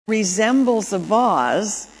resembles a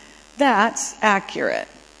vase, that's accurate.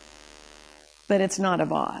 But it's not a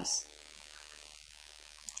vase.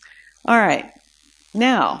 All right.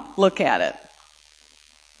 Now, look at it.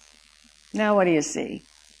 Now what do you see?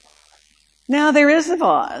 Now there is a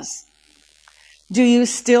vase. Do you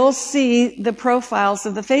still see the profiles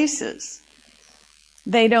of the faces?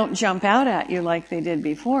 They don't jump out at you like they did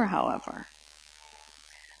before, however.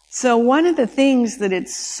 So one of the things that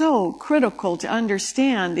it's so critical to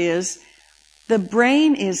understand is the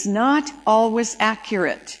brain is not always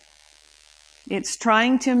accurate. It's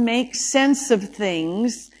trying to make sense of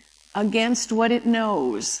things against what it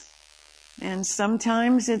knows. And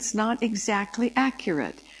sometimes it's not exactly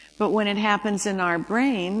accurate. But when it happens in our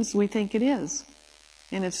brains, we think it is.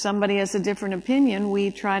 And if somebody has a different opinion,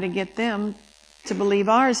 we try to get them to believe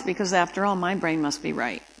ours because after all, my brain must be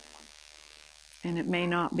right. And it may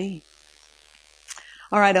not be.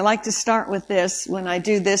 All right, I like to start with this when I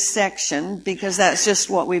do this section because that's just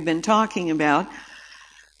what we've been talking about.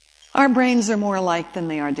 Our brains are more alike than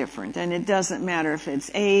they are different. And it doesn't matter if it's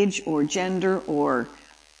age or gender or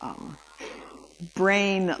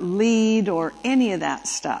brain lead or any of that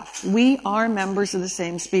stuff. We are members of the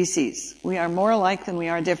same species. We are more alike than we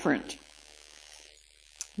are different.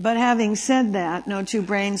 But having said that, no two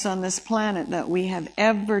brains on this planet that we have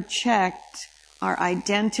ever checked are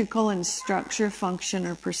identical in structure, function,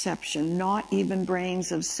 or perception. Not even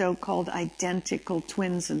brains of so-called identical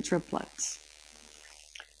twins and triplets.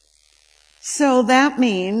 So that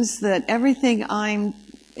means that everything I'm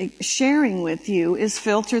sharing with you is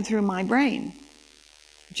filtered through my brain.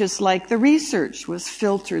 Just like the research was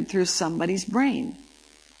filtered through somebody's brain.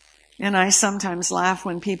 And I sometimes laugh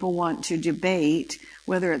when people want to debate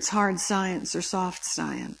whether it's hard science or soft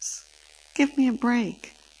science. Give me a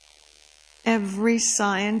break. Every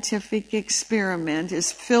scientific experiment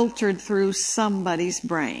is filtered through somebody's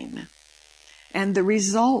brain. And the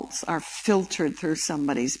results are filtered through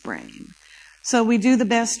somebody's brain. So we do the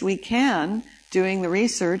best we can doing the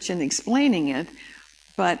research and explaining it,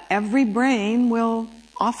 but every brain will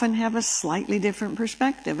often have a slightly different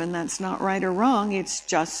perspective, and that's not right or wrong, it's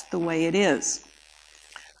just the way it is.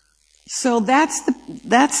 So that's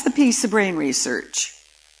the piece of brain research.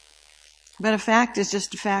 But a fact is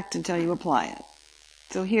just a fact until you apply it.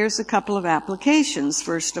 So here's a couple of applications.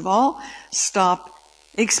 First of all, stop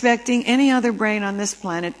expecting any other brain on this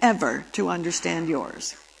planet ever to understand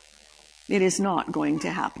yours. It is not going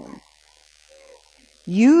to happen.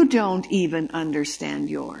 You don't even understand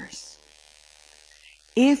yours.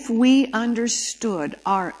 If we understood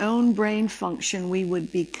our own brain function, we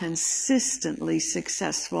would be consistently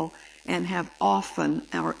successful and have often,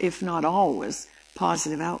 or if not always,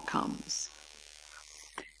 positive outcomes.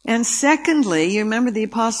 And secondly, you remember the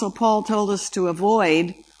Apostle Paul told us to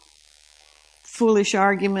avoid foolish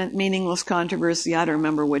argument, meaningless controversy. I don't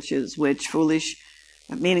remember which is which. Foolish,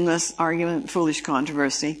 meaningless argument, foolish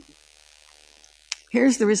controversy.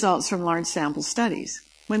 Here's the results from large sample studies.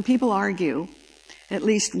 When people argue, at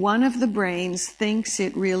least one of the brains thinks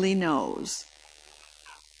it really knows.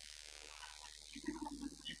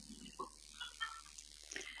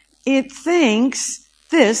 It thinks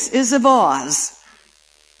this is a vase.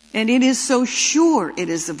 And it is so sure it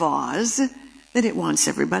is a vase that it wants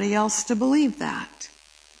everybody else to believe that.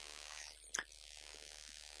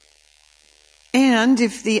 And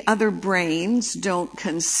if the other brains don't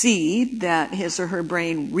concede that his or her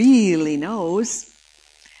brain really knows,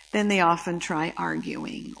 then they often try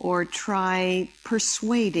arguing or try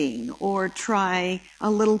persuading or try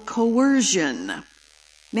a little coercion,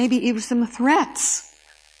 maybe even some threats.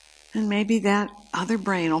 And maybe that other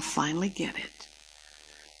brain will finally get it.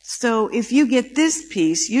 So if you get this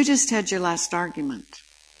piece, you just had your last argument.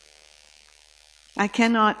 I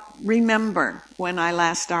cannot remember when I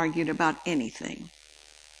last argued about anything.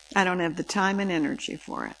 I don't have the time and energy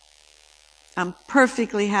for it. I'm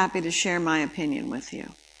perfectly happy to share my opinion with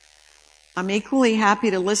you. I'm equally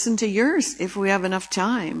happy to listen to yours if we have enough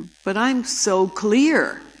time, but I'm so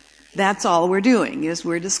clear. That's all we're doing, is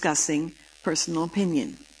we're discussing personal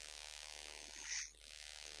opinion.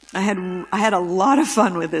 I had a lot of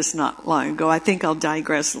fun with this not long ago. I think I'll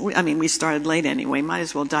digress. I mean, we started late anyway. Might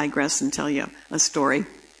as well digress and tell you a story.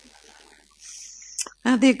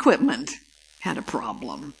 The equipment had a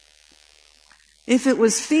problem. If it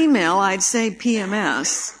was female, I'd say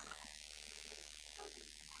PMS.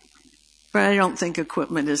 But I don't think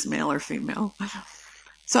equipment is male or female.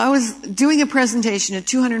 So I was doing a presentation to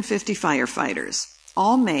 250 firefighters,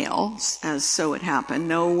 all males, as so it happened,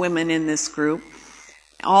 no women in this group,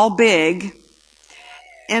 all big.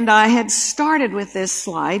 And I had started with this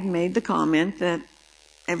slide, made the comment that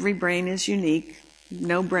every brain is unique,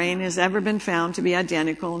 No brain has ever been found to be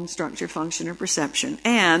identical in structure, function, or perception.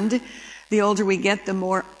 And the older we get, the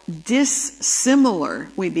more dissimilar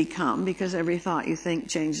we become, because every thought you think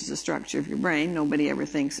changes the structure of your brain. Nobody ever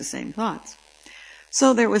thinks the same thoughts.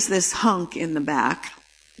 So there was this hunk in the back.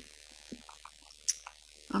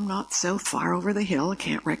 I'm not so far over the hill, I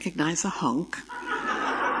can't recognize a hunk.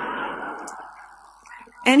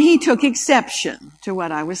 And he took exception to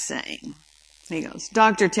what I was saying. He goes,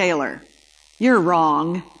 Dr. Taylor, you're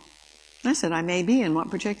wrong. I said, I may be. In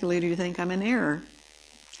what particularly do you think I'm in error?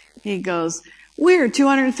 He goes, we're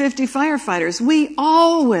 250 firefighters. We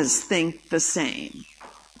always think the same.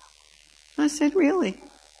 I said, really?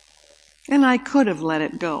 And I could have let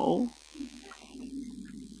it go.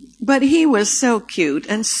 But he was so cute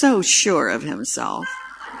and so sure of himself.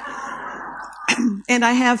 And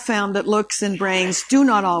I have found that looks and brains do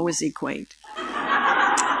not always equate.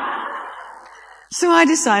 So I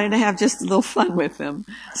decided to have just a little fun with him.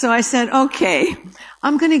 So I said, okay,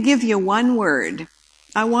 I'm going to give you one word.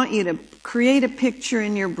 I want you to create a picture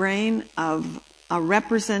in your brain of a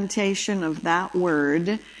representation of that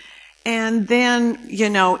word. And then,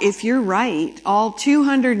 if you're right, all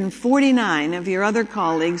 249 of your other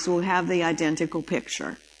colleagues will have the identical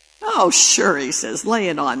picture. Oh, sure, he says, lay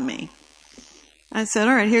it on me. I said,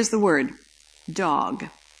 all right, here's the word. Dog.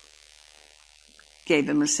 Gave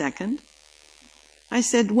him a second. I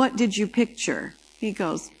said, what did you picture? He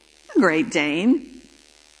goes, a Great Dane.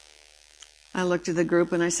 I looked at the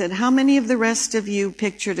group and I said, how many of the rest of you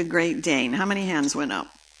pictured a Great Dane? How many hands went up?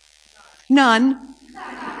 None.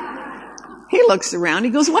 He looks around. He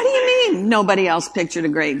goes, what do you mean nobody else pictured a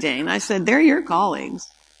Great Dane? I said, they're your colleagues.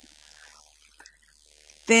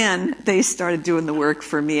 Then they started doing the work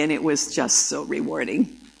for me, and it was just so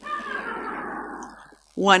rewarding.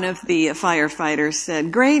 One of the firefighters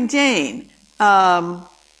said, Great Dane,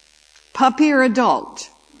 puppy or adult?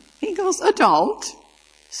 He goes, adult.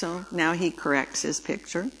 So now he corrects his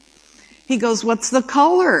picture. He goes, what's the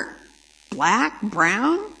color? Black,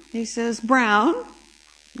 brown? He says, brown.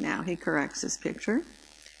 Now he corrects his picture.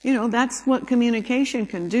 That's what communication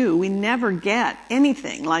can do. We never get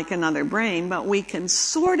anything like another brain, but we can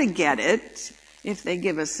sort of get it if they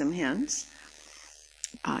give us some hints.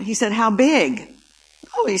 He said, how big?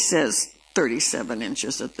 Oh, he says 37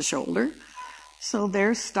 inches at the shoulder. So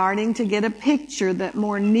they're starting to get a picture that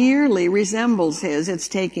more nearly resembles his. It's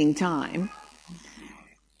taking time.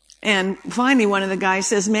 And finally, one of the guys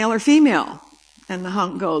says, male or female? And the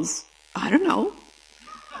hunk goes, I don't know.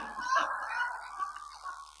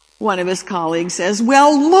 One of his colleagues says,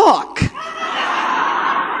 well, look.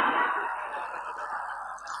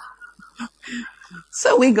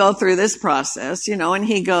 So we go through this process, and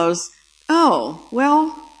he goes, oh,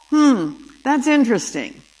 well, that's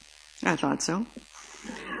interesting. I thought so.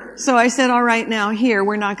 So I said, all right, now here,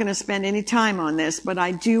 we're not going to spend any time on this, but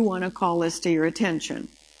I do want to call this to your attention.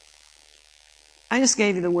 I just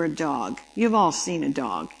gave you the word dog. You've all seen a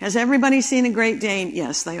dog. Has everybody seen a Great Dane?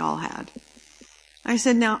 Yes, they all had. I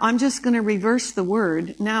said, now I'm just going to reverse the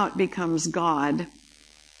word. Now it becomes God.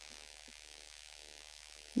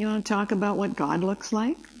 You want to talk about what God looks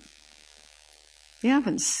like? You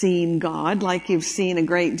haven't seen God like you've seen a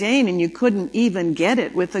Great Dane, and you couldn't even get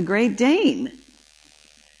it with a Great Dane.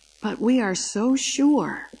 But we are so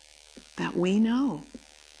sure that we know.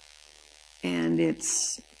 And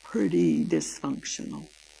it's pretty dysfunctional.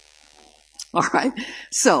 All right.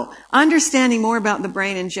 So understanding more about the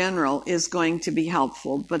brain in general is going to be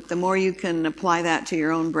helpful, but the more you can apply that to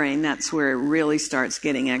your own brain, that's where it really starts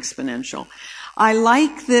getting exponential. I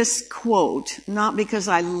like this quote, not because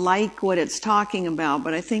I like what it's talking about,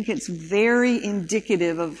 but I think it's very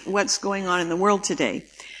indicative of what's going on in the world today.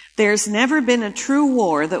 There's never been a true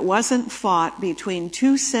war that wasn't fought between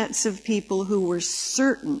two sets of people who were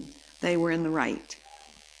certain they were in the right.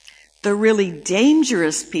 The really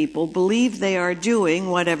dangerous people believe they are doing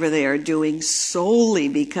whatever they are doing solely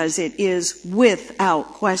because it is,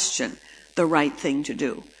 without question, the right thing to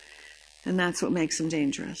do. And that's what makes them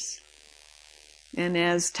dangerous. And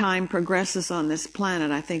as time progresses on this planet,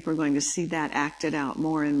 I think we're going to see that acted out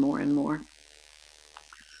more and more and more.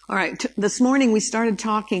 All right, this morning we started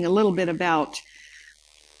talking a little bit about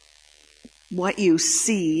what you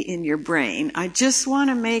see in your brain. I just want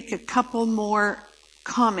to make a couple more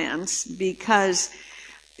comments, because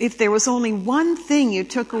if there was only one thing you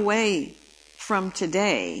took away from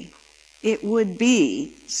today, it would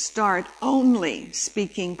be start only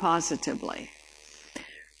speaking positively.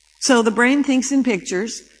 So the brain thinks in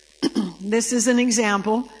pictures. This is an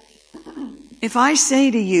example. If I say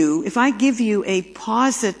to you, if I give you a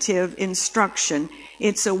positive instruction,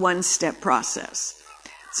 it's a one-step process.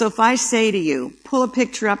 So if I say to you, pull a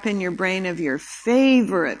picture up in your brain of your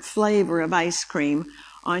favorite flavor of ice cream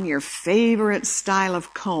on your favorite style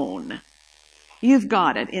of cone, you've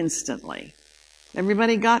got it instantly.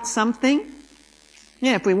 Everybody got something?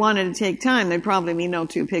 Yeah, if we wanted to take time, there'd probably be no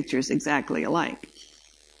two pictures exactly alike.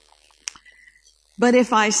 But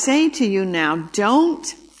if I say to you now, don't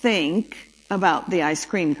think about the ice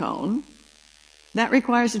cream cone, that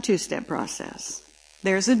requires a two-step process.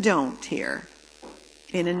 There's a don't here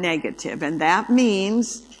in a negative, and that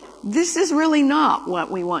means this is really not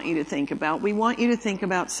what we want you to think about. We want you to think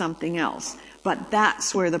about something else. But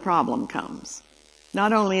that's where the problem comes.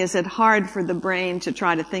 Not only is it hard for the brain to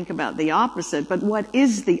try to think about the opposite, but what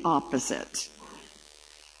is the opposite?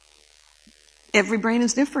 Every brain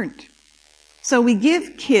is different. So we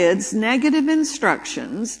give kids negative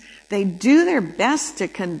instructions. They do their best to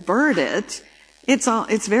convert it.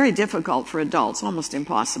 It's very difficult for adults, almost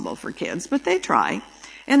impossible for kids, but they try.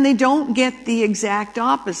 And they don't get the exact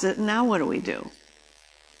opposite. Now what do?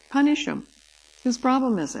 Punish them. Whose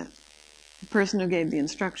problem is it? The person who gave the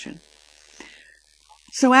instruction.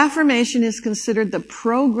 So affirmation is considered the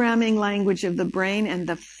programming language of the brain and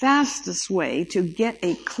the fastest way to get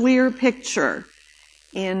a clear picture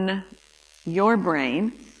in your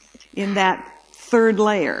brain in that third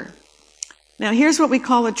layer. Now here's what we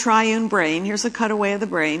call a triune brain. Here's a cutaway of the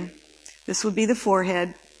brain. This would be the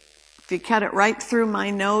forehead. If you cut it right through my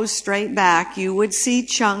nose straight back, you would see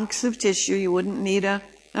chunks of tissue. You wouldn't need a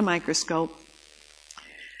microscope.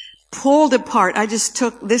 Pulled apart,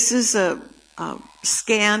 this is a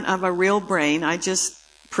scan of a real brain. I just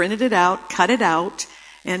printed it out, cut it out,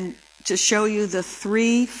 and to show you the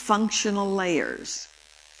three functional layers.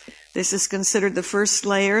 This is considered the first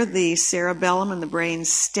layer, the cerebellum and the brain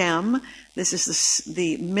stem. This is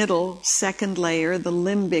the middle, second layer, the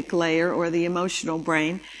limbic layer, or the emotional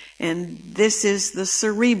brain. And this is the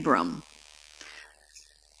cerebrum.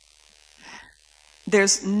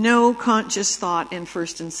 There's no conscious thought in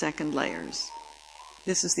first and second layers.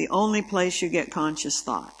 This is the only place you get conscious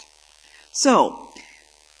thought. So,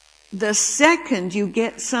 the second you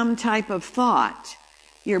get some type of thought,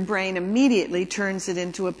 your brain immediately turns it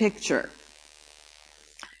into a picture.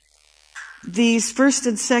 These first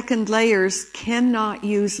and second layers cannot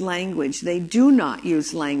use language. They do not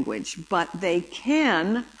use language, but they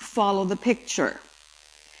can follow the picture.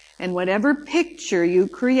 And whatever picture you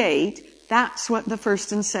create, that's what the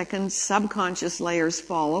first and second subconscious layers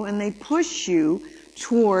follow, and they push you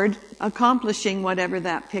toward accomplishing whatever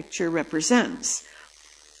that picture represents.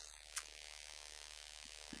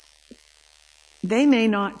 They may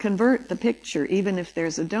not convert the picture, even if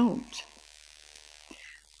there's a don't.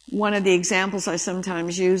 One of the examples I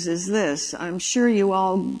sometimes use is this. I'm sure you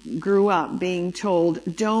all grew up being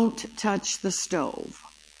told, don't touch the stove.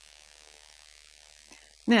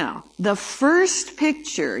 Now, the first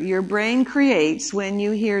picture your brain creates when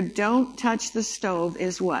you hear don't touch the stove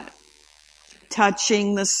is what?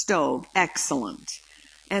 Touching the stove. Excellent.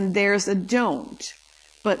 And there's a don't.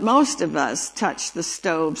 But most of us touch the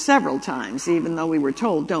stove several times, even though we were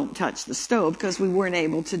told don't touch the stove, because we weren't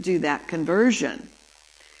able to do that conversion.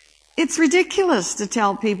 It's ridiculous to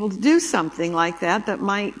tell people to do something like that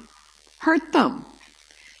might hurt them.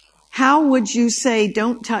 How would you say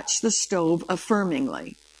don't touch the stove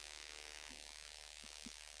affirmingly?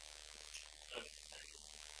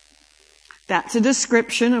 That's a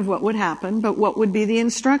description of what would happen, but what would be the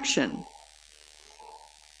instruction?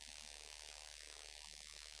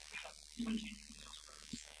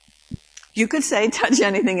 You could say touch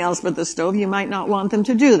anything else but the stove. You might not want them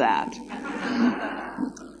to do that.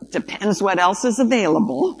 Depends what else is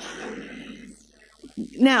available.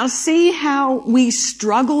 Now, see how we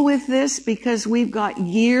struggle with this because we've got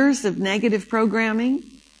years of negative programming?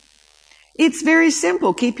 It's very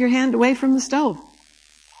simple. Keep your hand away from the stove.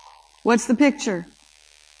 What's the picture?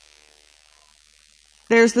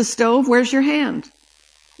 There's the stove. Where's your hand?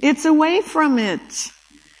 It's away from it.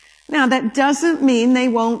 Now, that doesn't mean they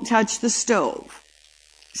won't touch the stove.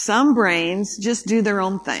 Some brains just do their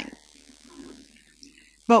own thing.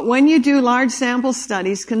 But when you do large sample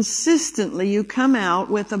studies, consistently you come out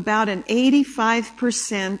with about an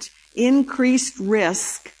 85% increased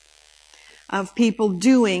risk of people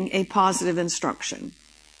doing a positive instruction.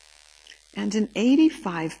 And an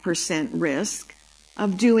 85% risk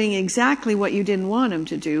of doing exactly what you didn't want them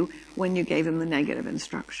to do when you gave them the negative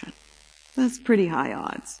instruction. That's pretty high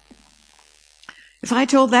odds. If I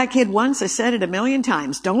told that kid once, I said it 1,000,000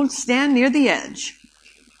 times, don't stand near the edge.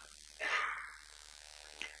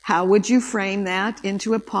 How would you frame that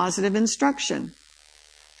into a positive instruction?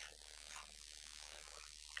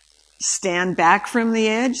 Stand back from the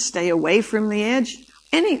edge, stay away from the edge.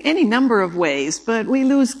 any number of ways, but we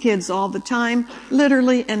lose kids all the time,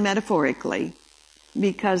 literally and metaphorically,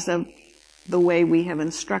 because of the way we have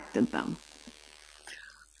instructed them.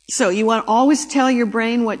 So you want to always tell your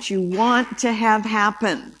brain what you want to have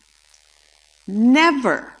happen.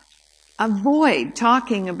 Never avoid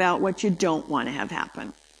talking about what you don't want to have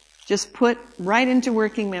happen. Just put right into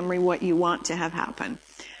working memory what you want to have happen.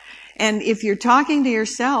 And if you're talking to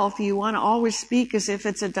yourself, you want to always speak as if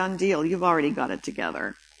it's a done deal. You've already got it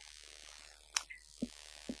together.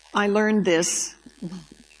 I learned this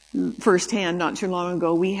firsthand not too long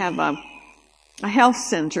ago. We have a health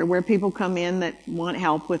center where people come in that want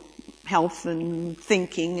help with health and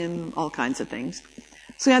thinking and all kinds of things.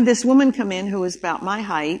 So we had this woman come in who was about my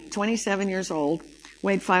height, 27 years old,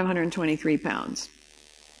 weighed 523 pounds.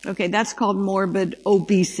 Okay, that's called morbid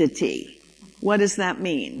obesity. What does that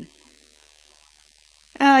mean?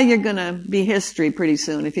 You're going to be history pretty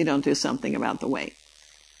soon if you don't do something about the weight.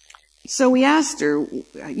 So we asked her,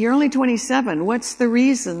 you're only 27. What's the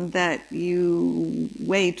reason that you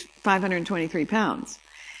weigh 523 pounds?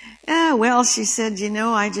 Well, she said,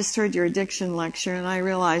 I just heard your addiction lecture and I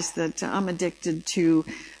realized that I'm addicted to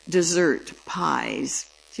dessert pies.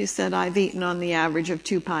 She said, I've eaten on the average of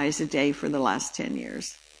 2 pies a day for the last 10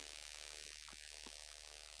 years.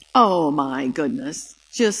 Oh my goodness.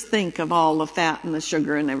 Just think of all the fat and the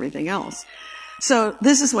sugar and everything else. So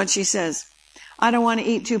this is what she says. I don't want to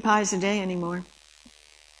eat 2 pies a day anymore.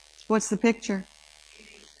 What's the picture?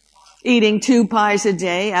 Eating 2 pies a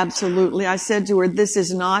day, absolutely. I said to her, this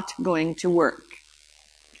is not going to work.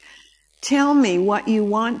 Tell me what you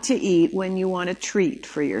want to eat when you want a treat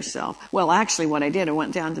for yourself. Well, actually what I did, I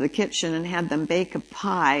went down to the kitchen and had them bake a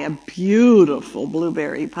pie, a beautiful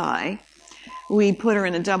blueberry pie. We put her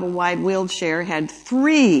in a double-wide wheelchair, had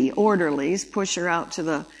 3 orderlies push her out to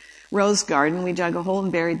the rose garden. We dug a hole and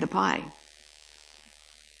buried the pie.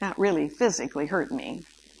 That really physically hurt me.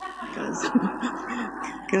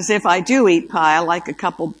 Because if I do eat pie, I like a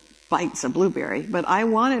couple bites of blueberry. But I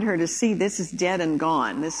wanted her to see this is dead and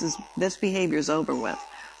gone. This behavior's over with.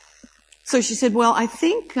 So she said, well, I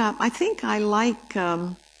think I like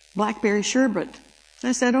blackberry sherbet.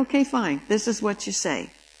 I said, okay, fine. This is what you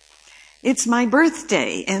say. It's my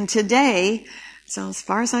birthday, and today, so as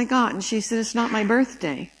far as I got, and she said, it's not my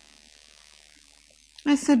birthday.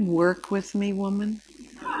 I said, work with me, woman.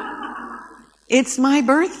 It's my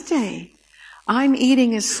birthday. I'm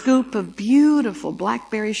eating a scoop of beautiful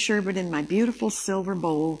blackberry sherbet in my beautiful silver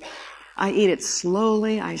bowl. I eat it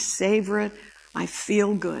slowly, I savor it, I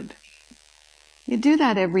feel good. You do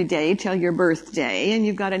that every day till your birthday, and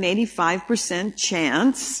you've got an 85%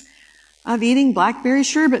 chance of eating blackberry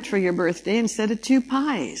sherbet for your birthday instead of 2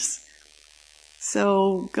 pies.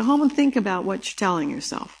 So go home and think about what you're telling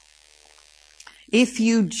yourself. If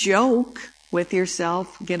you joke with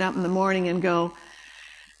yourself, get up in the morning and go,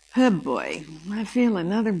 oh boy, I feel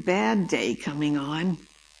another bad day coming on.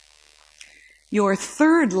 Your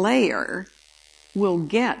 3rd layer will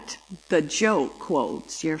get the joke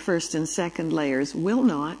quotes. Your 1st and 2nd layers will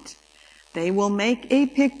not. They will make a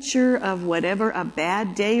picture of whatever a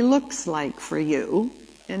bad day looks like for you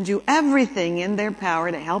and do everything in their power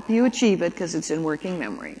to help you achieve it because it's in working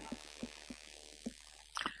memory.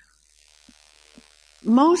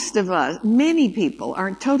 Most of us, many people,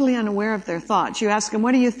 are totally unaware of their thoughts. You ask them,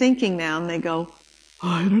 what are you thinking now? And they go,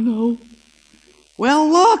 I don't know. Well,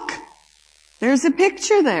 look, there's a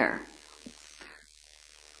picture there.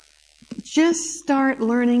 Just start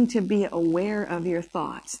learning to be aware of your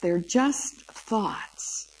thoughts. They're just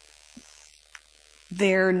thoughts.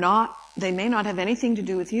 They may not have anything to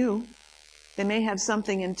do with you. They may have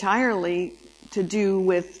something entirely to do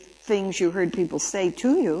with things you heard people say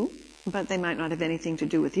to you, but they might not have anything to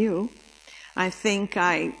do with you. I think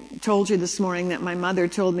I told you this morning that my mother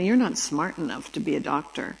told me, you're not smart enough to be a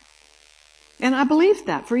doctor. And I believed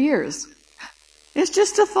that for years. It's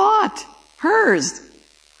just a thought. Hers.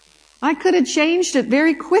 I could have changed it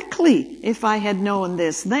very quickly if I had known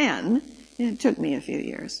this then. It took me a few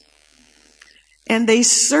years. And they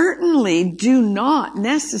certainly do not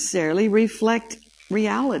necessarily reflect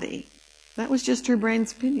reality. That was just her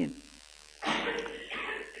brain's opinion.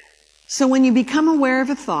 So when you become aware of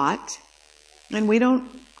a thought, and we don't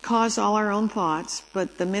cause all our own thoughts,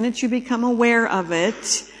 but the minute you become aware of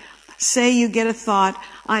it, say you get a thought,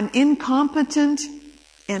 I'm incompetent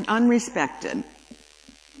and unrespected.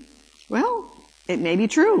 Well, it may be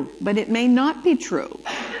true, but it may not be true.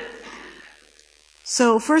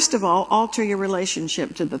 So first of all, alter your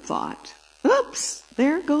relationship to the thought. Oops,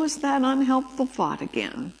 there goes that unhelpful thought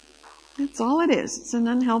again. That's all it is. It's an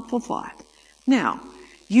unhelpful thought. Now,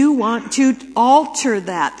 You want to alter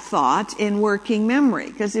that thought in working memory.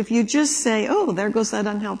 Because if you just say, oh, there goes that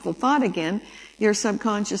unhelpful thought again, your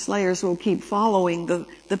subconscious layers will keep following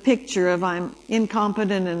the picture of I'm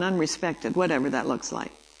incompetent and unrespected, whatever that looks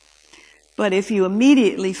like. But if you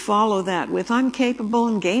immediately follow that with I'm capable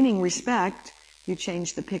and gaining respect, you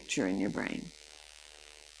change the picture in your brain.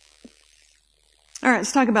 All right,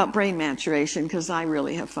 let's talk about brain maturation, because I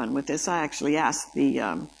really have fun with this. I actually asked the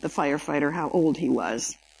firefighter how old he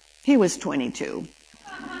was. He was 22.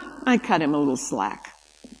 I cut him a little slack.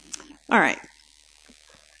 All right.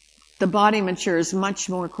 The body matures much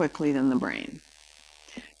more quickly than the brain.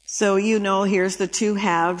 So here's the two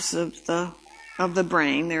halves of the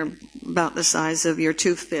brain. They're about the size of your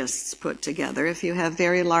two fists put together. If you have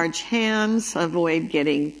very large hands, avoid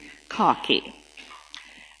getting cocky,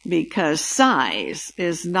 because size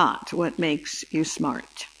is not what makes you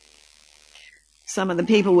smart. Some of the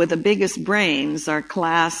people with the biggest brains are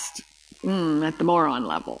classed at the moron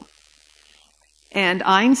level. And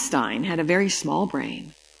Einstein had a very small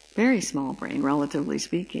brain, relatively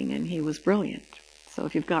speaking, and he was brilliant. So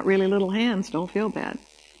if you've got really little hands, don't feel bad.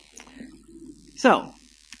 So,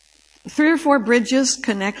 3 or 4 bridges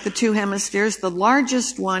connect the two hemispheres. The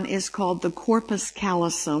largest one is called the corpus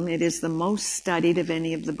callosum. It is the most studied of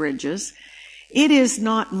any of the bridges. It is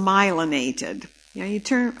not myelinated.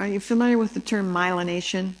 Are you familiar with the term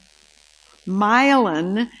myelination?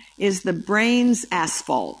 Myelin is the brain's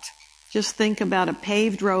asphalt. Just think about a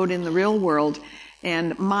paved road in the real world,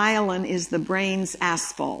 and myelin is the brain's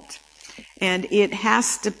asphalt. And it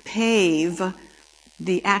has to pave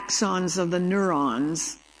the axons of the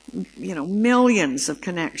neurons, millions of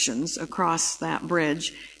connections across that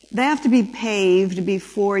bridge. They have to be paved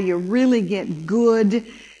before you really get good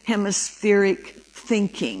hemispheric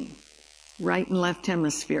thinking, right and left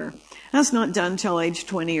hemisphere. That's not done till age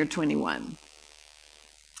 20 or 21.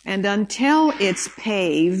 And until it's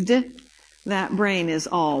paved, that brain is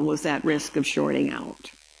always at risk of shorting out.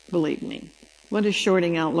 Believe me. What does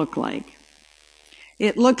shorting out look like?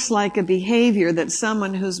 It looks like a behavior that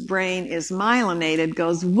someone whose brain is myelinated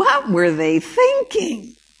goes, what were they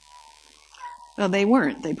thinking? Well, they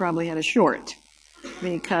weren't. They probably had a short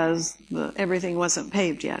because everything wasn't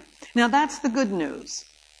paved yet. Now, that's the good news.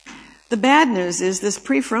 The bad news is this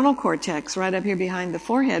prefrontal cortex right up here behind the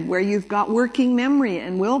forehead, where you've got working memory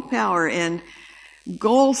and willpower and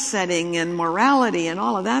goal setting and morality and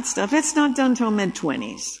all of that stuff. It's not done till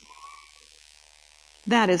mid-20s.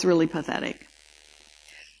 That is really pathetic.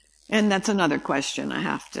 And that's another question I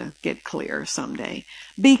have to get clear someday.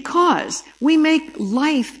 Because we make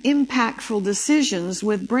life impactful decisions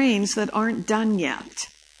with brains that aren't done yet.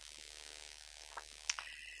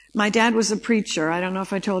 My dad was a preacher. I don't know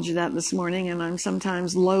if I told you that this morning, and I'm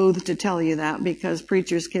sometimes loath to tell you that because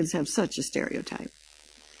preachers' kids have such a stereotype.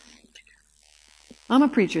 I'm a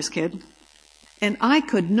preacher's kid, and I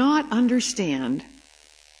could not understand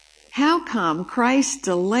how come Christ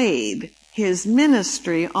delayed his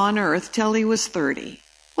ministry on earth till he was 30.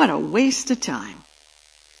 What a waste of time.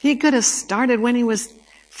 He could have started when he was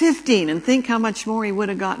 15 and think how much more he would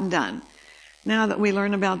have gotten done. Now that we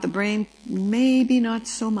learn about the brain, maybe not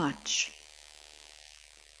so much.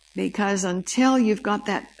 Because until you've got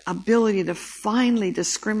that ability to finally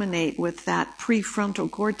discriminate with that prefrontal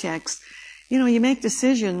cortex, you make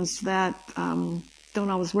decisions that don't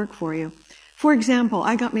always work for you. For example,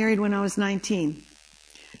 I got married when I was 19.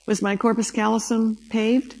 Was my corpus callosum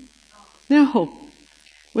paved? No.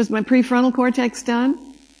 Was my prefrontal cortex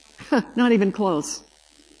done? Not even close.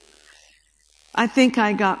 I think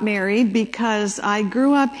I got married because I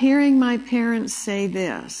grew up hearing my parents say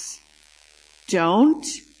this: don't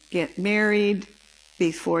get married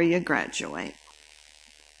before you graduate.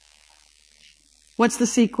 What's the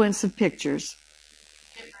sequence of pictures?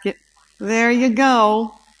 There you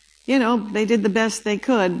go. They did the best they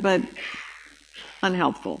could, but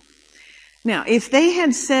unhelpful. Now, if they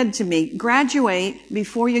had said to me, graduate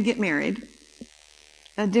before you get married,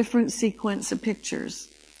 a different sequence of pictures,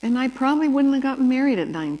 and I probably wouldn't have gotten married at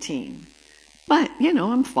 19. But,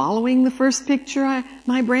 I'm following the first picture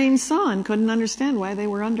my brain saw and couldn't understand why they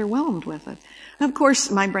were underwhelmed with it. Of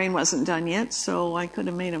course, my brain wasn't done yet, so I could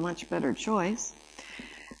have made a much better choice.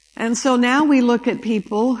 And so now we look at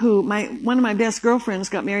people who, one of my best girlfriends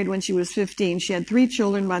got married when she was 15. She had 3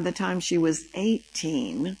 children by the time she was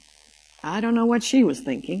 18. I don't know what she was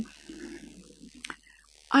thinking.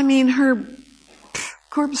 Her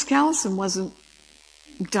corpus callosum wasn't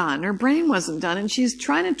done. Her brain wasn't done, and she's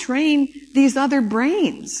trying to train these other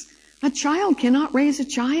brains. A child cannot raise a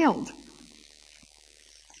child.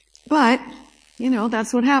 But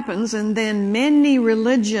That's what happens. And then many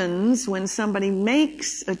religions, when somebody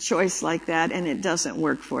makes a choice like that and it doesn't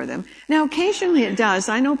work for them. Now, occasionally it does.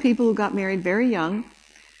 I know people who got married very young.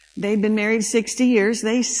 They've been married 60 years.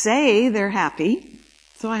 They say they're happy.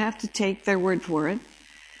 So I have to take their word for it.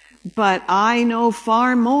 But I know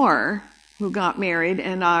far more who got married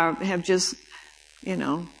and have just,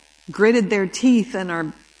 gritted their teeth and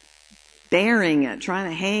are bearing it, trying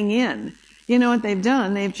to hang in. You know what they've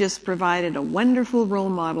done? They've just provided a wonderful role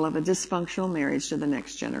model of a dysfunctional marriage to the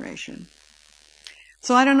next generation.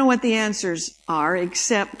 So I don't know what the answers are,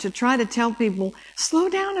 except to try to tell people, slow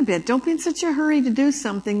down a bit. Don't be in such a hurry to do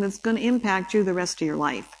something that's going to impact you the rest of your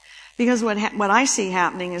life. Because what I see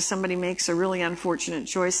happening is somebody makes a really unfortunate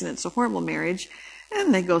choice and it's a horrible marriage,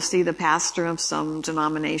 and they go see the pastor of some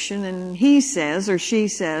denomination and he says or she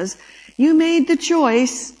says, you made the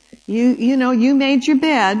choice. You made your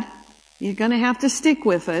bed. You're going to have to stick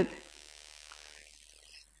with it.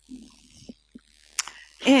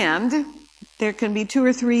 And there can be 2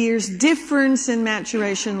 or 3 years difference in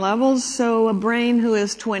maturation levels. So a brain who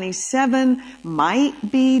is 27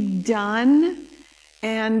 might be done,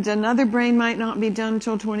 and another brain might not be done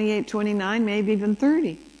until 28, 29, maybe even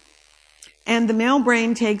 30. And the male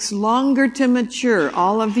brain takes longer to mature.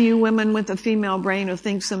 All of you women with a female brain who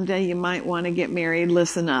think someday you might want to get married,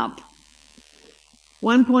 listen up.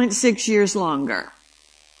 1.6 years longer.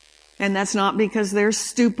 And that's not because they're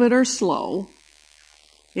stupid or slow.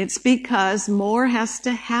 It's because more has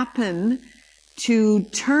to happen to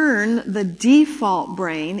turn the default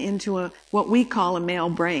brain into what we call a male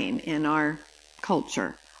brain in our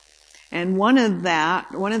culture. And one of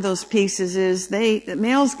those pieces is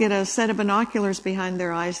males get a set of binoculars behind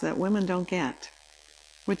their eyes that women don't get,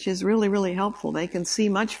 which is really, really helpful. They can see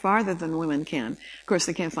much farther than women can. Of course,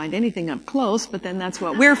 they can't find anything up close, but then that's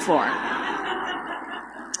what we're for.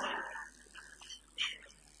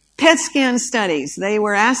 PET scan studies. They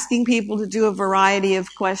were asking people to do a variety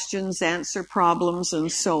of questions, answer problems,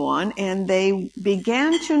 and so on. And they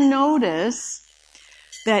began to notice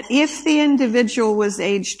that if the individual was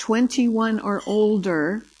age 21 or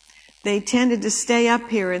older, they tended to stay up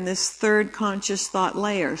here in this third conscious thought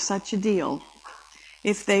layer. Such a deal.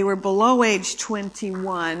 If they were below age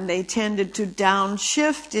 21, they tended to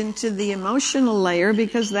downshift into the emotional layer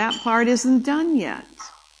because that part isn't done yet.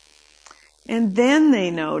 And then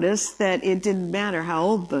they noticed that it didn't matter how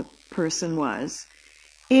old the person was.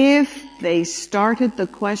 If they started the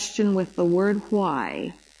question with the word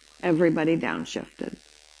why, everybody downshifted.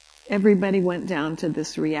 Everybody went down to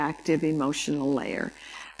this reactive emotional layer.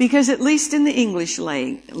 Because at least in the English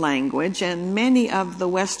language and many of the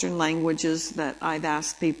Western languages that I've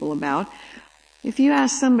asked people about, if you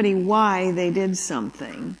ask somebody why they did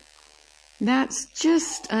something, that's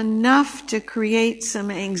just enough to create some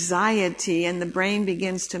anxiety, and the brain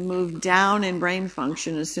begins to move down in brain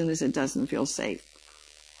function as soon as it doesn't feel safe.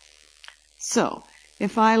 So,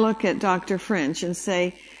 if I look at Dr. French and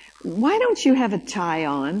say, why don't you have a tie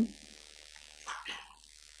on?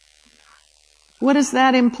 What does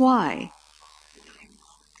that imply?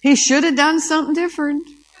 He should have done something different.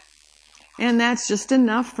 And that's just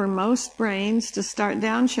enough for most brains to start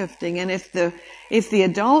downshifting. And if the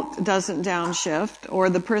adult doesn't downshift, or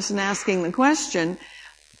the person asking the question,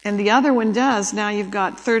 and the other one does, now you've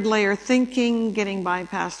got third layer thinking getting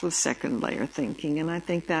bypassed with second layer thinking. And I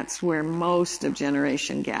think that's where most of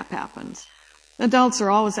generation gap happens. Adults are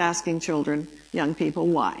always asking children, young people,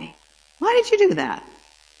 why? Why did you do that?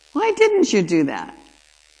 Why didn't you do that?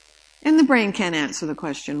 And the brain can't answer the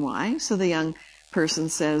question why. So the young person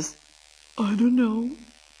says, I don't know.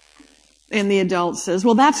 And the adult says,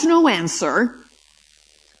 well, that's no answer.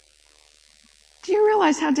 Do you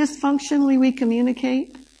realize how dysfunctionally we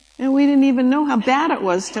communicate? And we didn't even know how bad it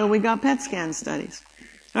was till we got PET scan studies.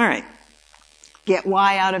 All right. Get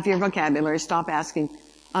why out of your vocabulary. Stop asking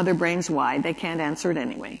other brains why. They can't answer it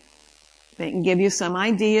anyway. They can give you some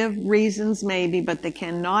idea of reasons maybe, but they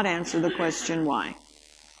cannot answer the question why.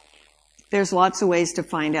 There's lots of ways to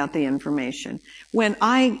find out the information. When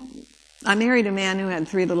I married a man who had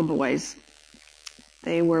 3 little boys.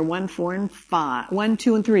 They were 1, 4, and 5, 1,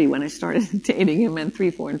 2, and 3 when I started dating him, and 3,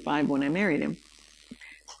 4, and 5 when I married him.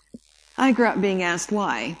 I grew up being asked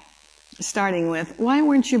why, starting with, why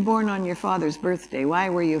weren't you born on your father's birthday? Why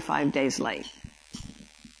were you 5 days late?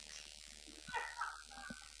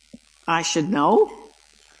 I should know.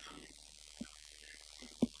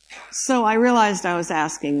 So I realized I was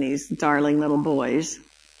asking these darling little boys,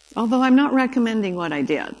 although I'm not recommending what I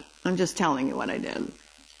did. I'm just telling you what I did.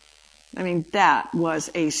 I mean, that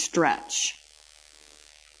was a stretch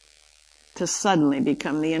to suddenly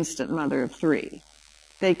become the instant mother of 3.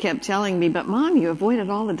 They kept telling me, but Mom, you avoided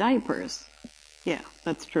all the diapers. Yeah,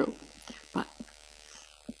 that's true.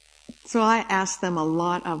 So I asked them a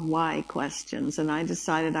lot of why questions, and I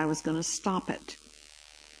decided I was going to stop it.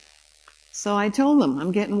 So I told them,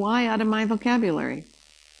 I'm getting why out of my vocabulary.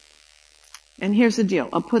 And here's the deal.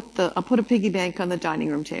 I'll put a piggy bank on the dining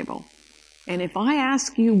room table. And if I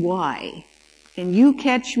ask you why, and you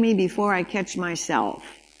catch me before I catch myself,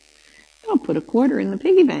 I'll put a quarter in the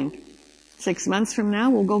piggy bank. 6 months from now,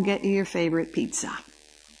 we'll go get you your favorite pizza.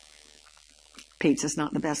 Pizza's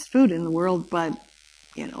not the best food in the world, but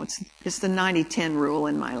it's the 90-10 rule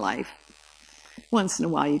in my life. Once in a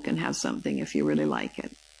while you can have something if you really like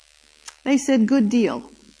it. They said, good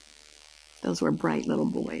deal. Those were bright little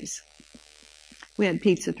boys. We had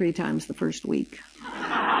pizza 3 times the first week.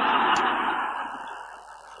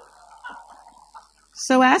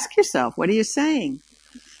 So ask yourself, what are you saying?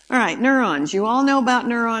 All right, neurons. You all know about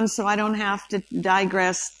neurons, so I don't have to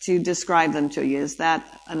digress to describe them to you. Is that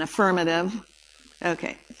an affirmative?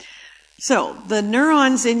 Okay. So, the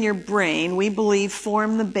neurons in your brain, we believe,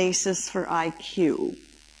 form the basis for IQ.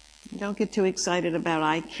 Don't get too excited about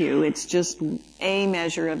IQ. It's just a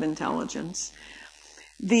measure of intelligence.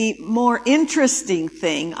 The more interesting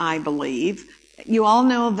thing, I believe, you all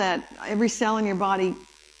know that every cell in your body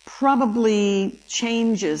probably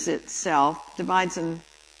changes itself, divides and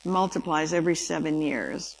multiplies every 7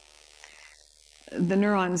 years. The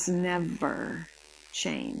neurons never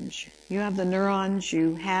change. You have the neurons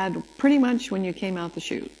you had pretty much when you came out the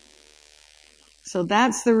chute. So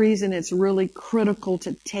that's the reason it's really critical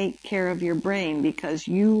to take care of your brain, because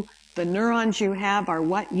the neurons you have are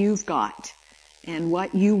what you've got and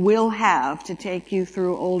what you will have to take you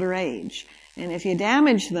through older age. And if you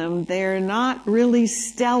damage them, they're not really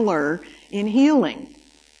stellar in healing.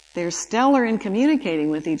 They're stellar in communicating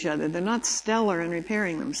with each other. They're not stellar in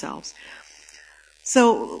repairing themselves.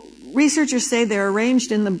 So researchers say they're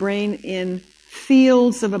arranged in the brain in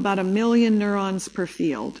fields of about 1 million neurons per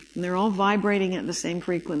field. And they're all vibrating at the same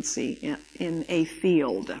frequency in a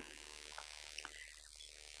field.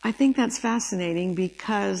 I think that's fascinating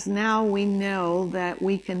because now we know that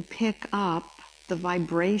we can pick up the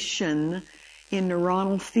vibration in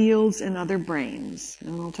neuronal fields in other brains.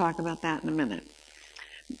 And we'll talk about that in a minute.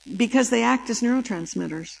 Because they act as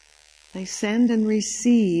neurotransmitters. They send and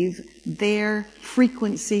receive their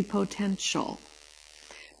frequency potential.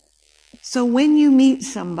 So when you meet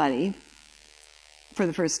somebody for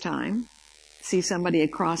the first time, see somebody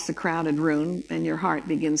across the crowded room, and your heart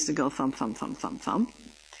begins to go thump, thump, thump, thump, thump,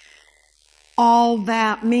 all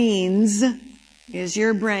that means is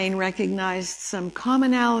your brain recognized some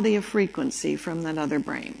commonality of frequency from that other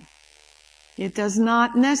brain. It does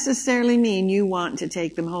not necessarily mean you want to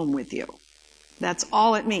take them home with you. That's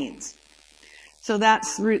all it means. So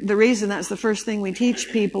that's the reason that's the first thing we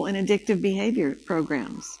teach people in addictive behavior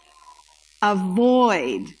programs.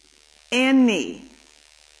 Avoid any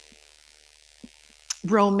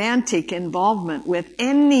romantic involvement with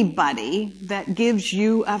anybody that gives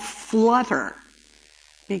you a flutter,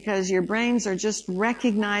 because your brains are just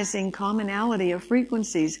recognizing commonality of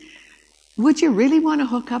frequencies. Would you really want to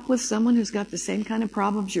hook up with someone who's got the same kind of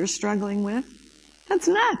problems you're struggling with? That's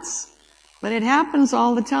nuts. But it happens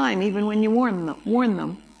all the time, even when you warn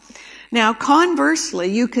them. Now, conversely,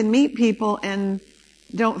 you can meet people and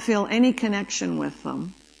don't feel any connection with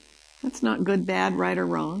them. That's not good, bad, right, or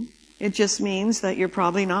wrong. It just means that you're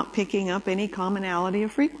probably not picking up any commonality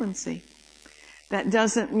of frequency. That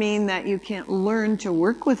doesn't mean that you can't learn to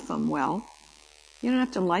work with them well. You don't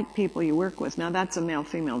have to like people you work with. Now, that's a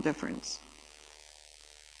male-female difference.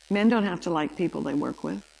 Men don't have to like people they work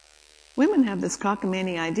with. Women have this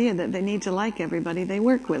cockamamie idea that they need to like everybody they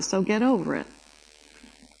work with, so get over it.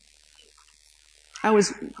 I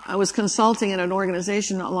was consulting at an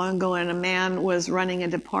organization not long ago, and a man was running a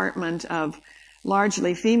department of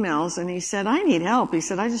largely females, and he said, I need help. He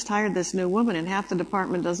said, I just hired this new woman, and half the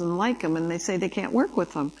department doesn't like them, and they say they can't work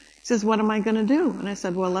with them. He says, what am I going to do? And I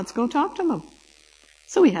said, well, let's go talk to them.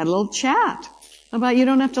 So we had a little chat about you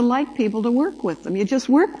don't have to like people to work with them. You just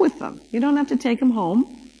work with them. You don't have to take them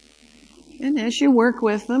home. And as you work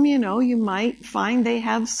with them, you might find they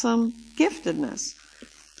have some giftedness.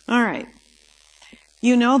 All right.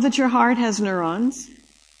 You know that your heart has neurons,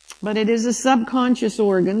 but it is a subconscious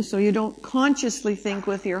organ, so you don't consciously think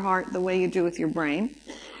with your heart the way you do with your brain.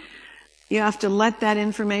 You have to let that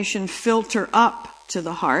information filter up to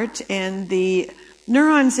the heart, and the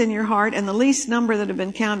neurons in your heart, and the least number that have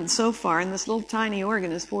been counted so far in this little tiny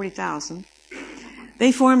organ is 40,000.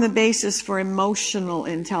 They form the basis for emotional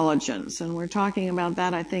intelligence. And we're talking about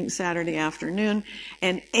that, I think, Saturday afternoon.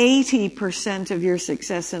 And 80% of your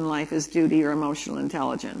success in life is due to your emotional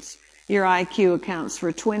intelligence. Your IQ accounts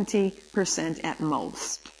for 20% at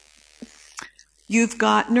most. You've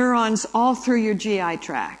got neurons all through your GI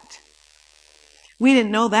tract. We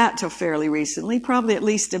didn't know that till fairly recently, probably at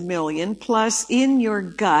least 1 million. Plus, in your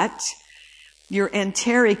gut, your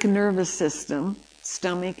enteric nervous system,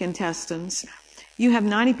 stomach, intestines, you have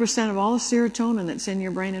 90% of all the serotonin that's in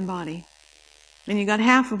your brain and body. And you got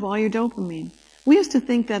half of all your dopamine. We used to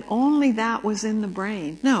think that only that was in the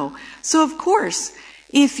brain. No. So of course,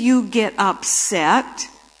 if you get upset,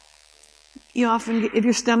 if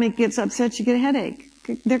your stomach gets upset, you get a headache.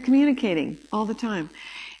 They're communicating all the time.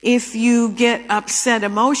 If you get upset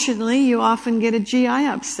emotionally, you often get a GI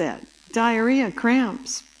upset, diarrhea,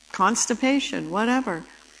 cramps, constipation, whatever.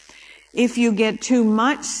 If you get too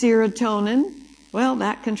much serotonin, well,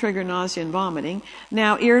 that can trigger nausea and vomiting.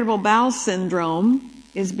 Now, irritable bowel syndrome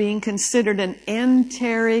is being considered an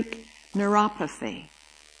enteric neuropathy.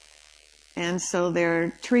 And so they're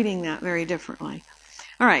treating that very differently.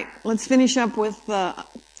 All right, let's finish up with a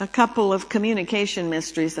couple of communication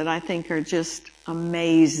mysteries that I think are just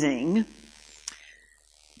amazing.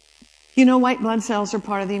 You know, white blood cells are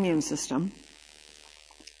part of the immune system.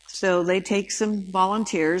 So they take some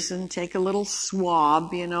volunteers and take a little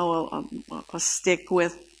swab, a stick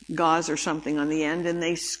with gauze or something on the end, and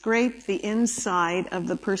they scrape the inside of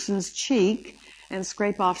the person's cheek and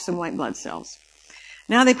scrape off some white blood cells.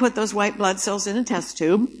 Now they put those white blood cells in a test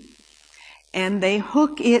tube, and they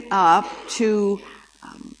hook it up to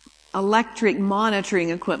electric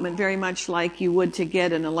monitoring equipment, very much like you would to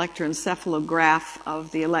get an electroencephalograph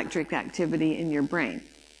of the electric activity in your brain.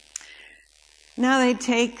 Now they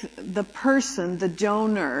take the person, the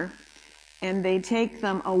donor, and they take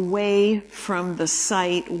them away from the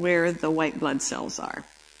site where the white blood cells are.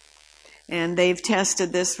 And they've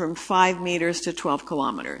tested this from 5 meters to 12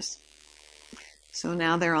 kilometers. So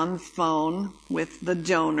now they're on the phone with the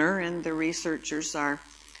donor, and the researchers are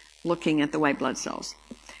looking at the white blood cells.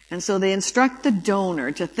 And so they instruct the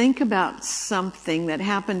donor to think about something that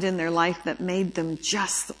happened in their life that made them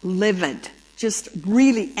just livid, just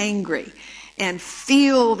really angry, and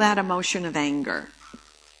feel that emotion of anger.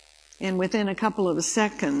 And within a couple of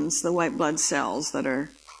seconds, the white blood cells that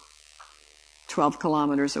are 12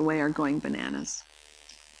 kilometers away are going bananas.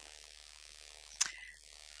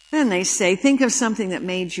 Then they say, think of something that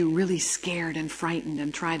made you really scared and frightened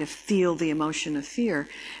and try to feel the emotion of fear,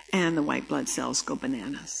 and the white blood cells go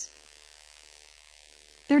bananas.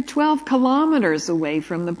 They're 12 kilometers away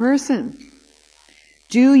from the person.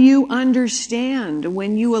 Do you understand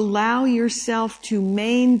when you allow yourself to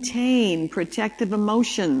maintain protective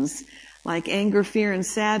emotions like anger, fear, and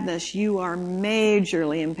sadness, you are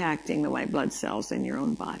majorly impacting the white blood cells in your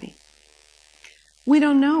own body? We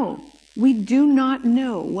don't know. We do not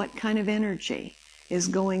know what kind of energy is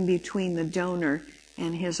going between the donor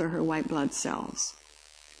and his or her white blood cells.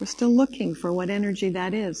 We're still looking for what energy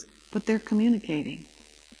that is, but they're communicating.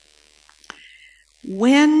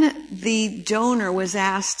 When the donor was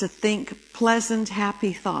asked to think pleasant,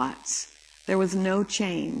 happy thoughts, there was no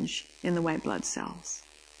change in the white blood cells.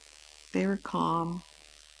 They were calm,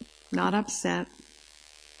 not upset.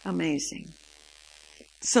 Amazing.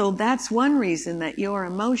 So that's one reason that your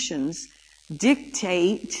emotions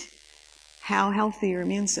dictate how healthy your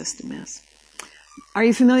immune system is. Are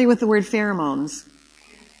you familiar with the word pheromones?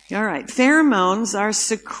 All right. Pheromones are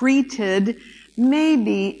secreted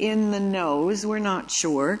maybe in the nose, we're not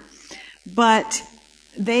sure, but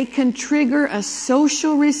they can trigger a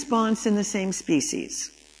social response in the same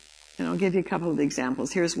species. And I'll give you a couple of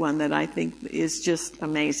examples. Here's one that I think is just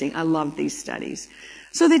amazing. I love these studies.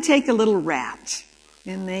 So they take a little rat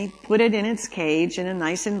and they put it in its cage in a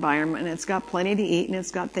nice environment, and it's got plenty to eat and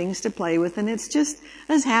it's got things to play with, and it's just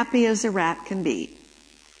as happy as a rat can be,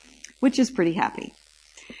 which is pretty happy.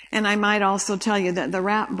 And I might also tell you that the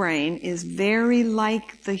rat brain is very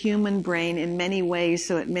like the human brain in many ways,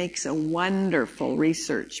 so it makes a wonderful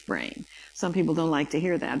research brain. Some people don't like to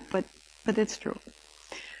hear that, but it's true.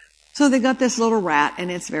 So they got this little rat,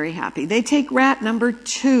 and it's very happy. They take rat number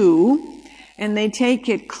 2, and they take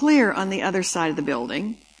it clear on the other side of the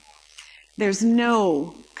building. There's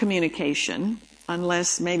no communication,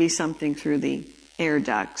 unless maybe something through the air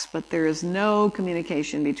ducts, but there is no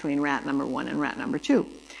communication between rat number 1 and rat number 2.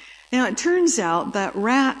 Now, it turns out that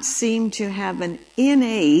rats seem to have an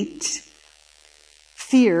innate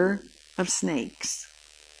fear of snakes.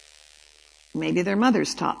 Maybe their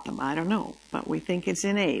mothers taught them, I don't know, but we think it's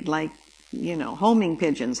innate, like Homing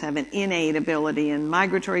pigeons have an innate ability, and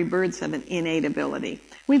migratory birds have an innate ability.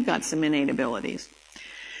 We've got some innate abilities.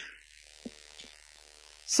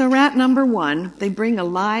 So rat number 1, they bring a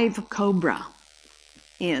live cobra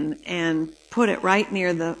in and put it right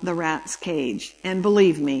near the rat's cage. And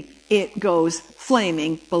believe me, it goes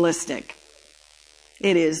flaming ballistic.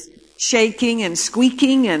 It is shaking and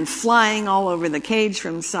squeaking and flying all over the cage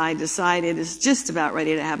from side to side. It is just about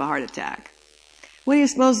ready to have a heart attack. What do you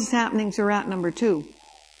suppose is happening to rat number 2?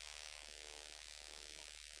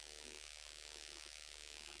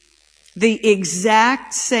 The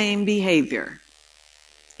exact same behavior.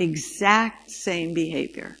 Exact same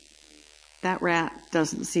behavior. That rat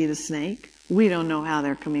doesn't see the snake. We don't know how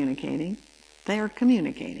they're communicating. They are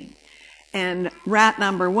communicating. And rat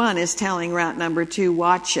number 1 is telling rat number 2,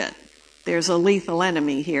 watch it. There's a lethal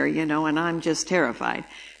enemy here, and I'm just terrified.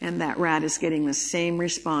 And that rat is getting the same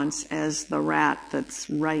response as the rat that's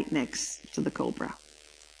right next to the cobra.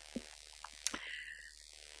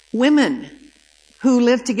 Women who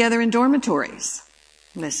live together in dormitories.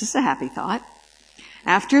 This is a happy thought.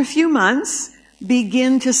 After a few months,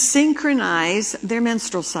 begin to synchronize their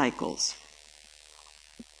menstrual cycles.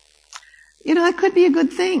 That could be a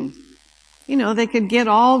good thing. They could get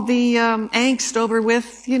all the angst over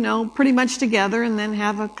with, pretty much together and then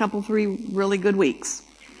have a couple, 3 really good weeks.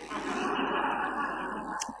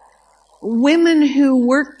 Women who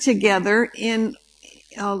work together in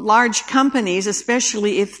large companies,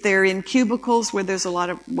 especially if they're in cubicles where there's a lot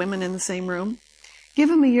of women in the same room, give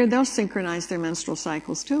them a year, they'll synchronize their menstrual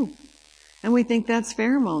cycles too. And we think that's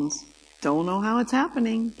pheromones. Don't know how it's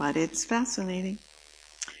happening, but it's fascinating.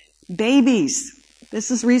 Babies.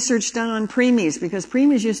 This is research done on preemies, because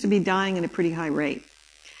preemies used to be dying at a pretty high rate.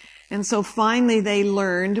 And so finally they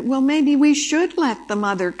learned, well, maybe we should let the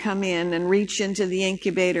mother come in and reach into the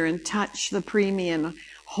incubator and touch the preemie and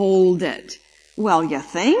hold it. Well, you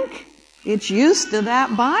think? It's used to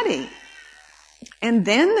that body. And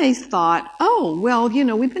then they thought, oh, well,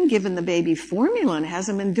 we've been giving the baby formula and it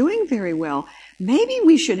hasn't been doing very well. Maybe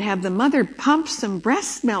we should have the mother pump some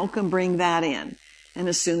breast milk and bring that in. And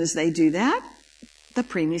as soon as they do that, the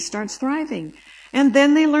preemie starts thriving. And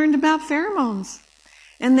then they learned about pheromones.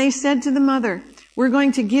 And they said to the mother, we're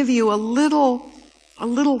going to give you a little,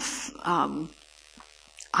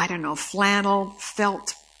 flannel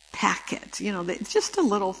felt packet, just a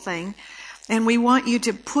little thing. And we want you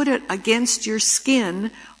to put it against your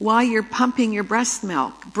skin while you're pumping your breast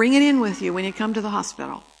milk. Bring it in with you when you come to the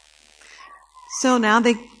hospital. So now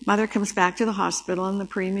the mother comes back to the hospital and the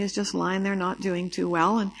preemie is just lying there not doing too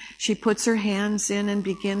well. And she puts her hands in and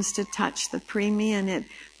begins to touch the preemie and it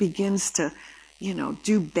begins to,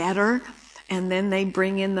 do better. And then they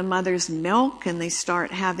bring in the mother's milk and they start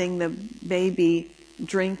having the baby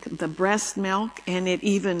drink the breast milk and it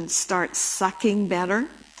even starts sucking better.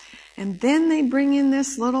 And then they bring in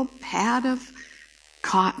this little pad of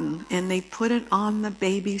cotton and they put it on the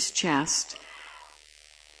baby's chest.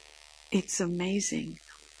 It's amazing.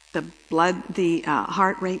 The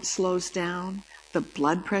heart rate slows down. The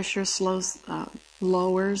blood pressure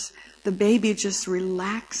lowers. The baby just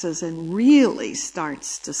relaxes and really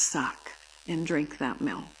starts to suck and drink that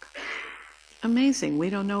milk. Amazing. We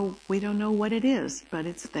don't know what it is, but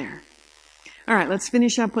it's there. All right, let's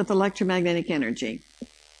finish up with electromagnetic energy.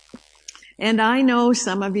 And I know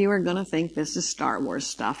some of you are going to think this is Star Wars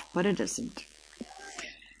stuff, but it isn't.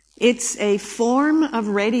 It's a form of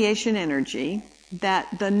radiation energy that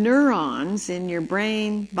the neurons in your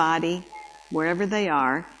brain, body, wherever they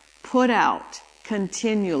are, put out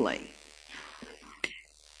continually.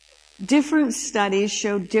 Different studies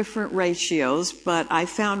show different ratios, but I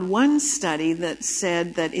found one study that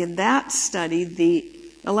said that in that study, the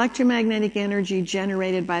electromagnetic energy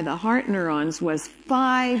generated by the heart neurons was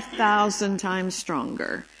 5,000 times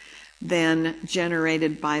stronger than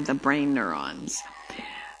generated by the brain neurons.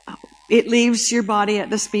 It leaves your body at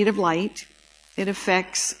the speed of light. It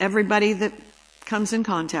affects everybody that comes in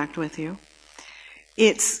contact with you.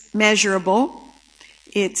 It's measurable.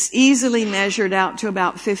 It's easily measured out to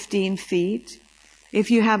about 15 feet.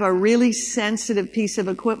 If you have a really sensitive piece of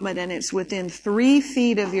equipment and it's within 3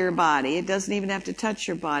 feet of your body, it doesn't even have to touch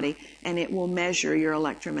your body, and it will measure your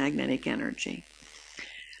electromagnetic energy.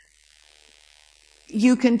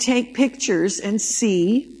 You can take pictures and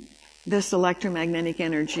see this electromagnetic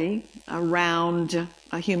energy around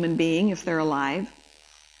a human being if they're alive.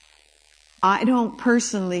 I don't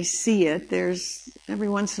personally see it. There's every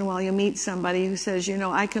once in a while you meet somebody who says,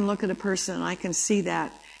 I can look at a person and I can see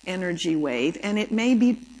that energy wave, and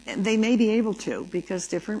they may be able to, because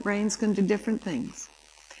different brains can do different things.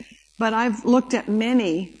 But I've looked at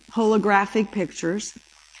many holographic pictures,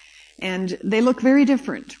 And they look very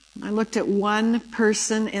different. I looked at one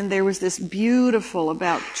person and there was this beautiful,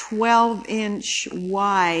 about 12-inch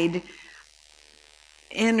wide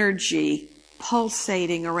energy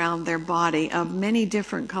pulsating around their body of many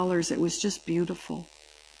different colors. It was just beautiful.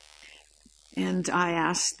 And I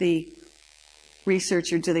asked the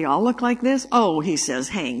researcher, do they all look like this? Oh, he says,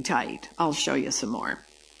 hang tight. I'll show you some more.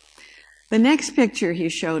 The next picture he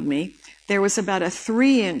showed me, there was about a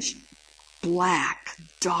 3-inch black,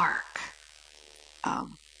 dark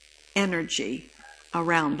energy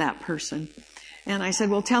around that person. And I said,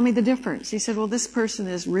 well, tell me the difference. He said, well, this person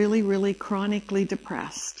is really, really chronically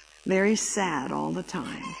depressed, very sad all the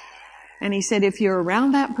time. And he said, if you're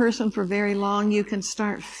around that person for very long, you can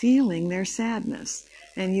start feeling their sadness,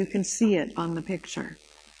 and you can see it on the picture.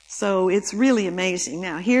 So it's really amazing.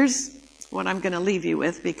 Now, here's what I'm going to leave you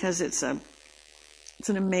with, because it's an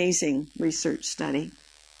amazing research study.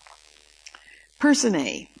 Person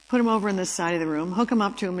A, put them over on this side of the room, hook them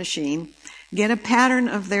up to a machine, get a pattern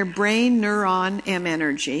of their brain neuron M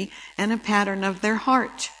energy and a pattern of their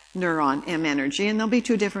heart neuron M energy, and there'll be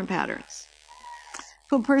 2 different patterns.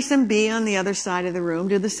 Put person B on the other side of the room,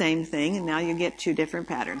 do the same thing, and now you get 2 different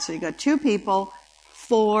patterns. So you got 2 people,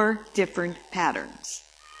 4 different patterns.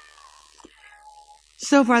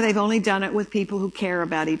 So far, they've only done it with people who care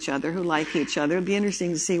about each other, who like each other. It'd be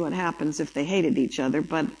interesting to see what happens if they hated each other,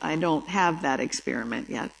 but I don't have that experiment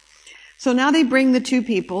yet. So now they bring the 2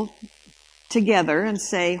 people together and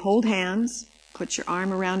say, hold hands, put your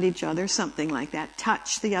arm around each other, something like that,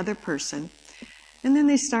 touch the other person, and then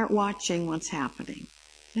they start watching what's happening.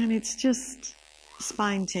 And it's just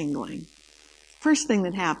spine-tingling. First thing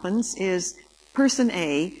that happens is person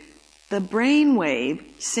A, the brain wave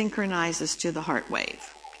synchronizes to the heart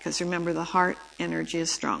wave, because remember, the heart energy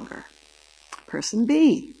is stronger. Person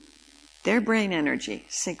B, their brain energy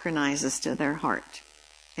synchronizes to their heart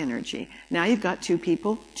energy. Now you've got 2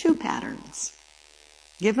 people, 2 patterns.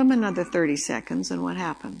 Give them another 30 seconds, and what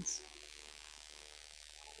happens?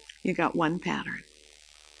 You got 1 pattern.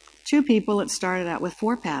 2 people that started out with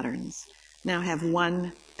 4 patterns now have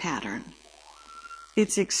 1 pattern.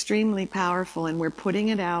 It's extremely powerful, and we're putting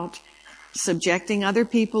it out, subjecting other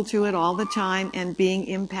people to it all the time, and being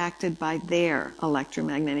impacted by their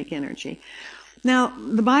electromagnetic energy. Now,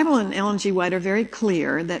 the Bible and Ellen G. White are very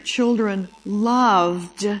clear that children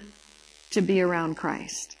loved to be around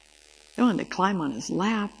Christ. They wanted to climb on his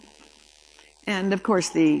lap. And, of course,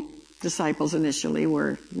 the disciples initially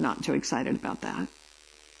were not too excited about that.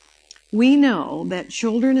 We know that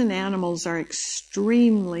children and animals are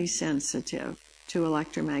extremely sensitive to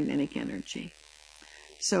electromagnetic energy.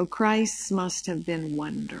 So Christ must have been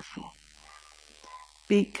wonderful.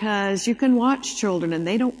 Because you can watch children and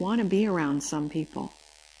they don't want to be around some people.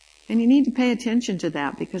 And you need to pay attention to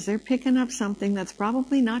that, because they're picking up something that's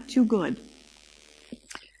probably not too good.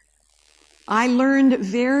 I learned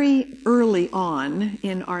very early on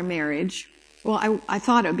in our marriage, well, I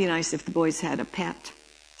thought it would be nice if the boys had a pet.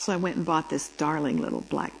 So I went and bought this darling little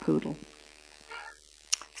black poodle.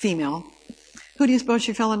 Female. Who do you suppose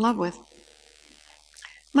she fell in love with?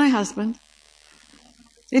 My husband.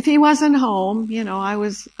 If he wasn't home, I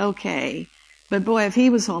was okay. But boy, if he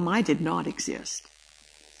was home, I did not exist.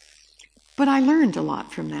 But I learned a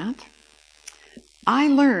lot from that. I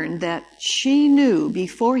learned that she knew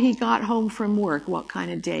before he got home from work what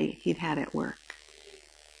kind of day he'd had at work.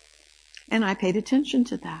 And I paid attention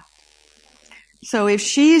to that. So if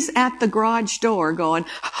she's at the garage door going,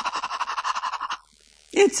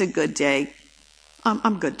 it's a good day,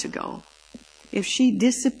 I'm good to go. If she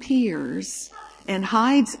disappears and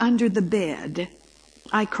hides under the bed,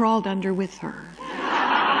 I crawled under with her.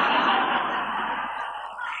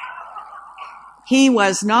 He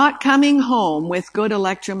was not coming home with good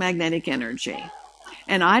electromagnetic energy.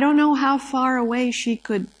 And I don't know how far away she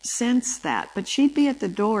could sense that, but she'd be at the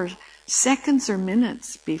door seconds or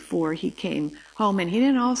minutes before he came home, and he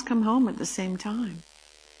didn't always come home at the same time.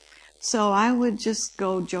 So I would just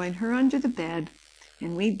go join her under the bed,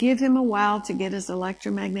 and we'd give him a while to get his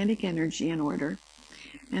electromagnetic energy in order,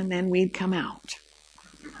 and then we'd come out.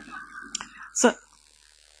 So,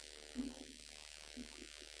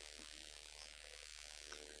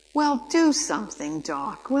 well, do something,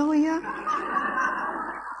 Doc, will you?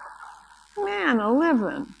 Man,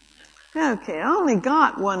 11. Okay, I only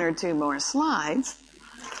got 1 or 2 more slides.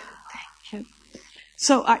 Thank you.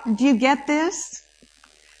 So, do you get this?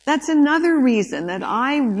 That's another reason that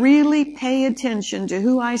I really pay attention to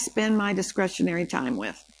who I spend my discretionary time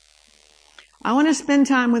with. I want to spend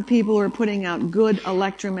time with people who are putting out good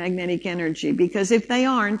electromagnetic energy, because if they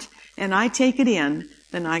aren't, and I take it in,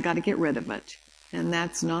 then I got to get rid of it. And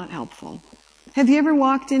that's not helpful. Have you ever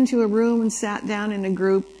walked into a room and sat down in a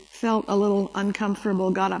group, felt a little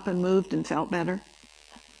uncomfortable, got up and moved and felt better?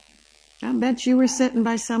 I bet you were sitting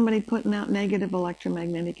by somebody putting out negative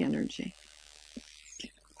electromagnetic energy.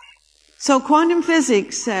 So quantum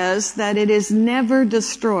physics says that it is never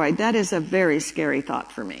destroyed. That is a very scary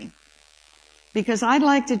thought for me. Because I'd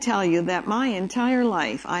like to tell you that my entire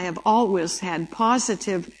life I have always had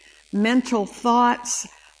positive mental thoughts,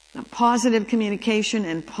 positive communication,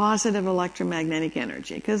 and positive electromagnetic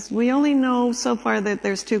energy. Because we only know so far that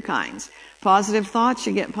there's two kinds. Positive thoughts,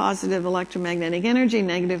 you get positive electromagnetic energy.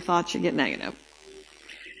 Negative thoughts, you get negative.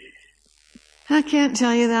 I can't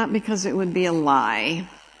tell you that because it would be a lie.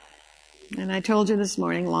 And I told you this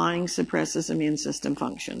morning, lying suppresses immune system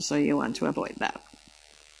function, so you want to avoid that.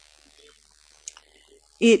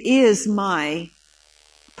 It is my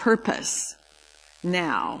purpose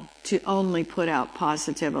now to only put out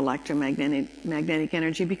positive electromagnetic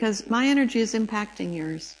energy because my energy is impacting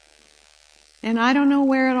yours. And I don't know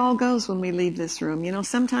where it all goes when we leave this room. You know,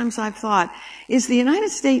 sometimes I've thought, is the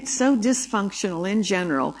United States so dysfunctional in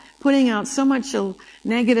general, putting out so much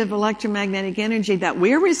negative electromagnetic energy that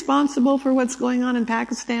we're responsible for what's going on in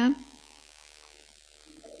Pakistan?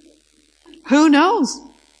 Who knows?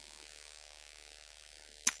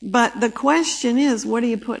 But the question is, what are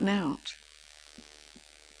you putting out?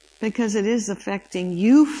 Because it is affecting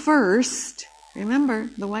you first.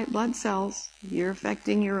 Remember, the white blood cells, you're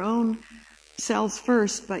affecting your own cells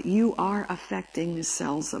first, but you are affecting the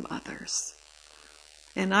cells of others.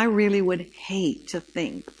 And I really would hate to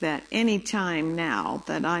think that any time now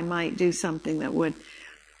that I might do something that would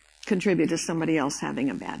contribute to somebody else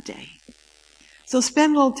having a bad day. So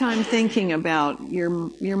spend a little time thinking about your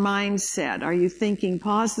mindset. Are you thinking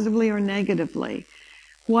positively or negatively?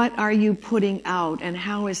 What are you putting out, and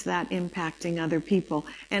how is that impacting other people?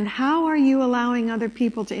 And how are you allowing other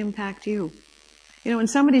people to impact you? You know, when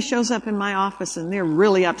somebody shows up in my office and they're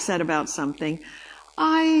really upset about something,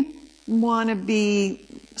 I want to be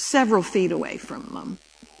several feet away from them.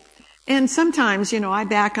 And sometimes, you know, I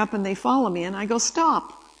back up and they follow me and I go,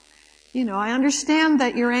 stop. You know, I understand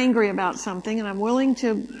that you're angry about something and I'm willing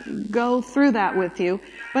to go through that with you,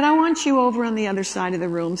 but I want you over on the other side of the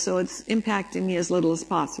room so it's impacting me as little as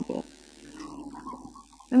possible.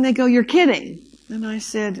 And they go, you're kidding. And I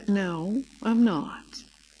said, no, I'm not.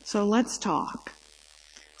 So let's talk.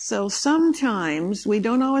 So sometimes we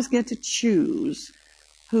don't always get to choose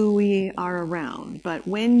who we are around, but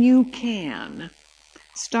when you can,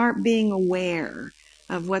 start being aware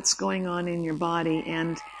of what's going on in your body.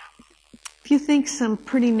 And if you think some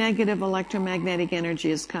pretty negative electromagnetic energy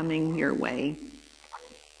is coming your way,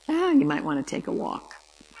 you might want to take a walk.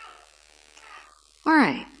 All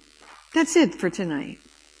right, that's it for tonight.